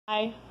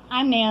Hi,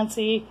 I'm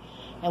Nancy,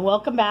 and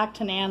welcome back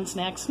to Nan's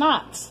Next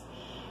Knots.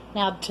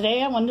 Now,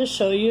 today I wanted to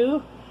show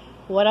you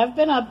what I've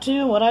been up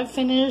to, what I've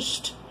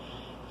finished,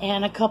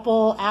 and a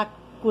couple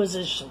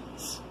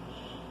acquisitions.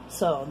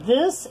 So,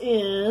 this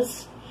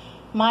is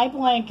my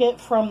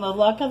blanket from the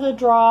Luck of the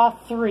Draw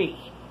 3.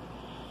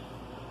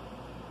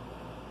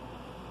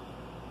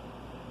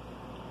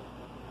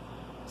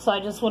 So,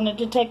 I just wanted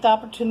to take the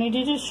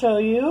opportunity to show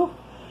you.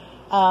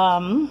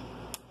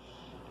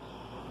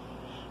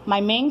 My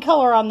main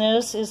color on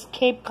this is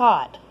Cape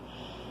Cod.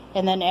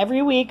 And then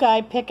every week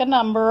I pick a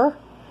number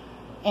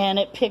and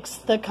it picks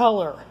the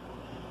color.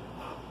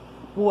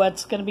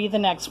 What's going to be the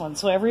next one.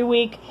 So every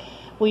week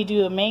we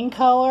do a main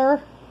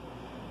color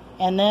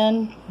and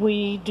then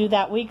we do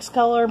that week's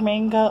color,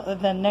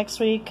 then next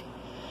week,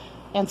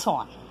 and so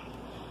on.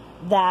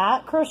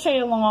 That crochet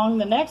along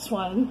the next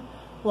one,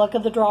 Luck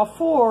of the Draw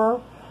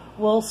 4,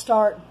 will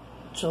start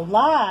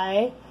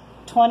July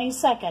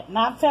 22nd,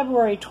 not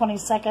February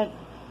 22nd,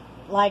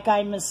 like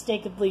I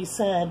mistakenly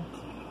said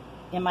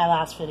in my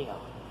last video.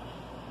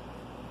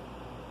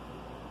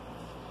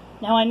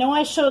 Now I know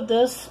I showed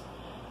this.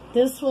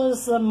 This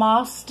was the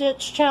Moss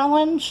Stitch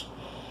Challenge,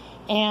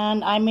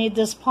 and I made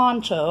this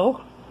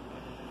poncho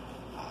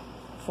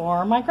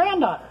for my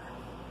granddaughter.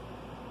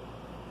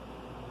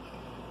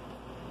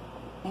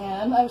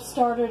 And I've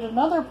started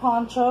another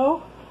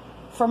poncho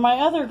for my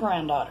other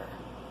granddaughter.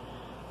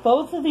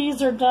 Both of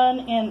these are done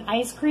in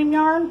ice cream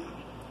yarn,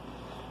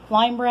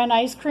 Lime Brand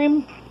ice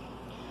cream.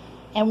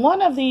 And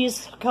one of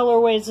these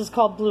colorways is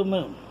called Blue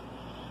Moon.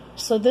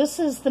 So this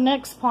is the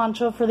next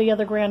poncho for the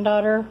other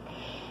granddaughter.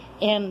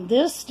 And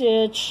this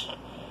stitch,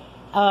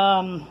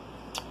 I've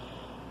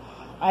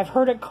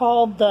heard it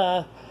called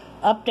the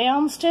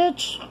up-down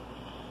stitch.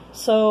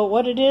 So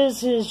what it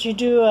is you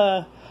do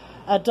a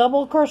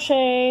double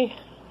crochet,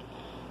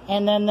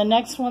 and then the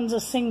next one's a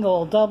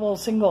single, double,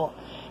 single.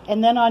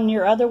 And then on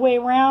your other way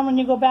around, when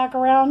you go back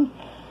around,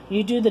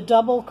 you do the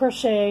double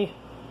crochet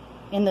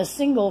in the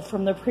single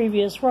from the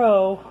previous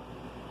row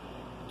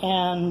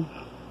and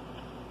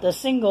the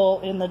single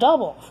in the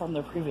double from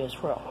the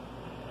previous row.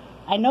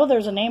 I know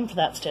there's a name for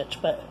that stitch,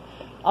 but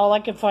all I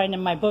could find in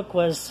my book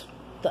was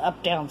the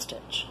up-down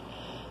stitch.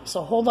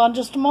 So hold on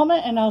just a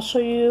moment and I'll show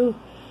you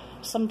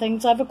some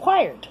things I've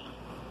acquired.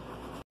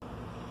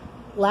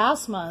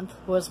 Last month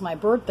was my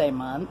birthday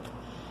month,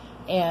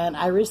 and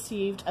I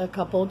received a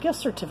couple gift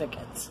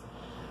certificates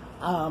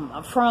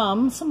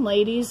from some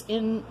ladies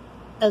in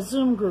a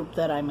Zoom group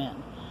that I'm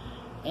in,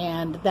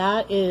 and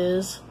that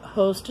is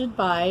hosted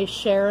by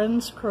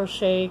Sharon's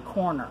Crochet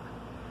Corner.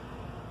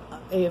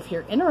 If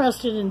you're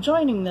interested in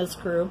joining this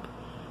group,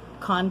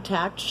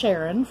 contact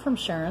Sharon from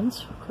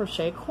Sharon's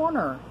Crochet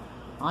Corner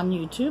on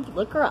YouTube.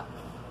 Look her up.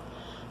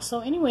 So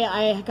anyway,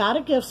 I got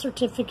a gift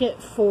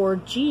certificate for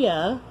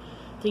Gia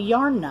the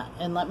Yarn Nut,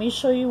 and let me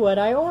show you what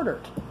I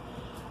ordered.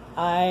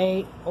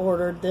 I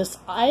ordered this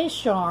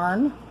ice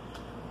yarn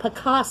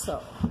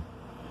Picasso.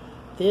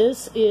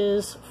 This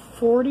is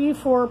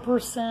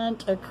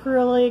 44%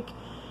 acrylic,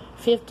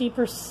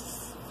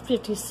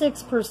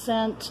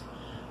 56%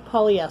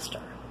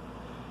 polyester.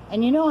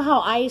 And you know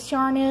how ice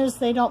yarn is?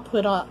 They don't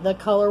put the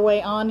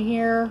colorway on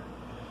here.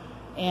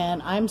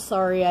 And I'm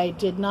sorry, I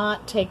did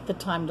not take the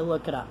time to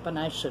look it up, and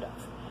I should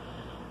have.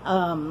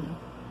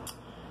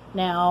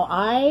 Now,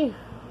 I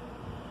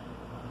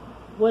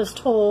was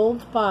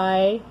told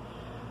by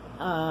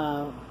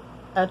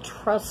a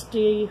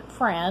trusty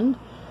friend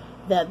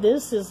that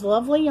this is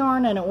lovely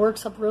yarn and it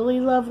works up really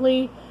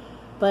lovely,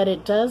 but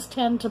it does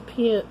tend to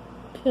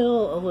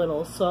pill a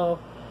little, so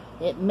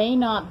it may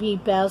not be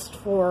best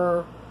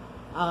for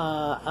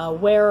a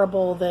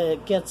wearable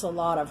that gets a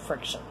lot of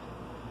friction.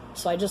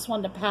 So I just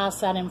wanted to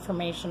pass that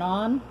information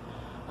on.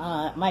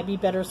 It might be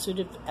better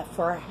suited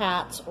for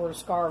hats or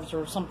scarves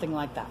or something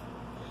like that.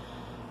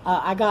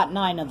 I got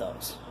 9 of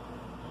those.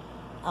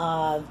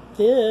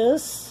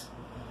 This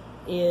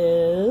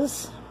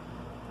is,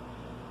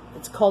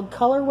 it's called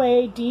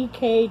Colorway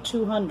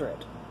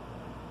DK200.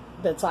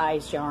 That's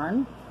ice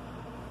yarn.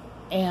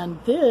 And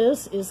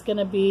this is going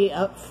to be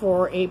up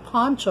for a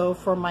poncho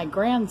for my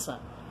grandson.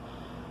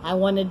 I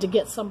wanted to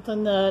get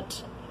something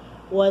that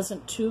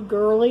wasn't too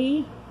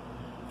girly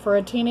for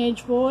a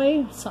teenage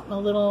boy. Something a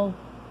little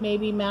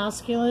maybe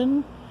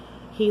masculine.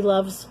 He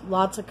loves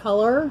lots of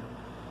color.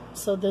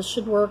 So this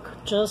should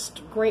work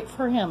just great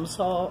for him.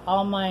 So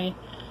all my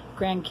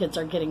grandkids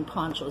are getting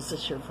ponchos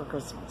this year for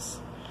Christmas.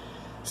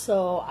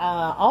 So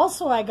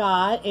also I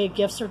got a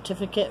gift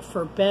certificate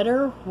for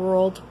Better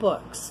World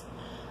Books.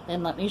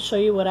 And let me show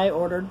you what I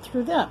ordered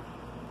through them.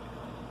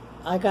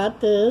 I got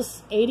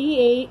this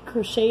 88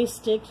 Crochet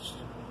Stitch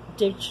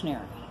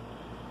Dictionary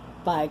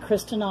by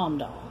Kristen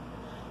Omdahl.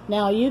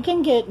 Now you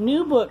can get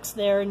new books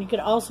there, and you can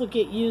also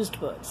get used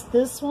books.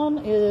 This one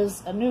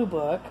is a new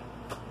book.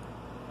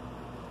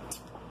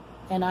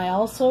 And I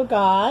also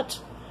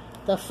got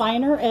The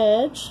Finer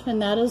Edge,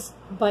 and that is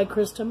by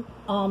Kristen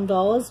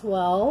Omdahl as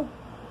well.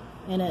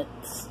 And it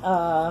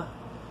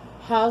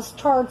has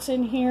charts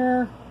in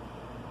here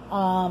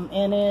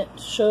and it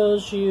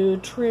shows you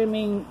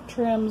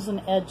trims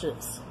and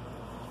edges.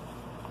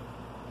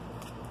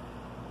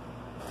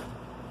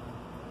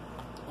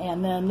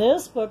 And then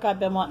this book I've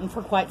been wanting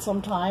for quite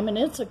some time, and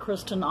it's a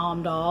Kristin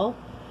Omdahl.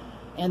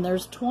 And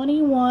there's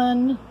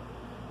 21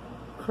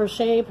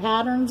 crochet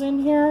patterns in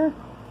here.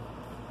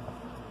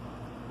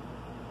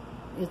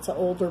 It's an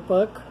older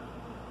book.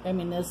 I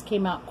mean, this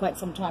came out quite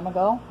some time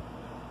ago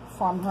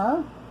from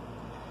her.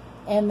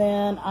 And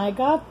then I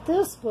got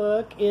this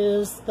book,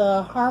 is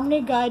the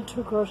Harmony Guide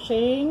to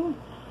Crocheting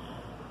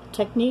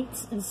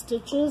Techniques and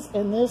Stitches.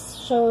 And this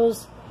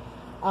shows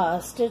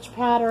stitch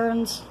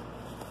patterns.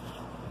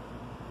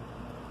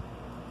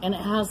 And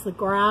it has the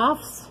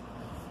graphs.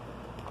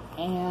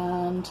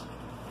 And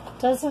it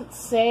doesn't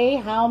say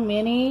how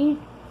many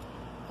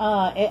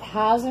it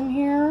has in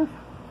here.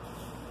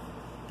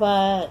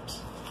 But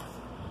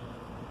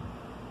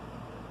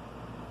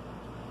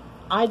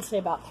I'd say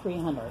about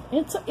 300.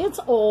 It's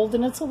old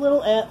and it's a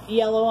little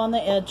yellow on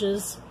the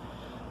edges,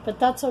 but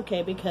that's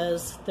okay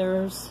because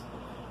there's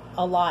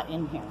a lot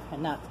in here,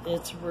 and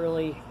it's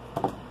really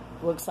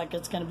looks like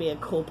it's going to be a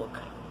cool book.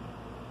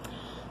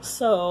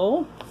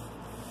 So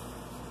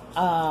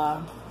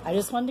I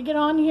just wanted to get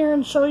on here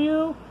and show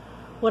you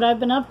what I've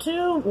been up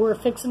to. We're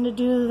fixing to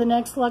do the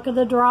next luck of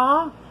the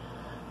draw.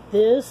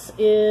 This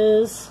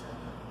is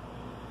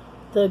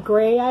the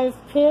gray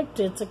I've picked.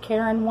 It's a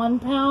Caron 1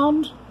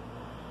 pound.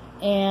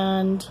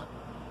 And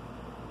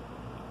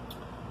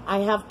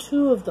I have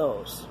 2 of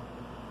those.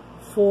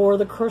 For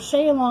the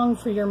crochet along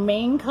for your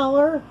main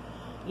color,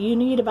 you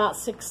need about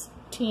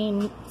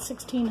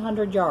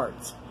 1,600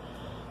 yards.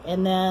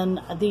 And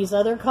then these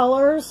other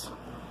colors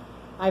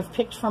I've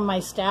picked from my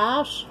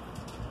stash.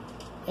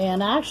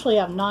 And I actually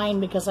have 9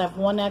 because I have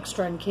 1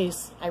 extra in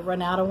case I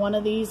run out of one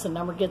of these. The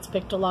number gets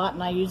picked a lot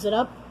and I use it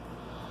up.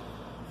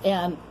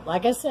 And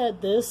like I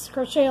said, this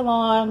crochet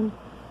along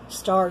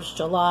starts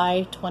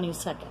July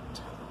 22nd.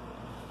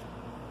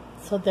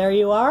 So there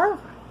you are.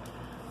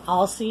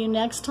 I'll see you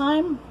next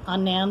time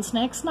on Nan's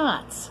Next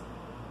Knots.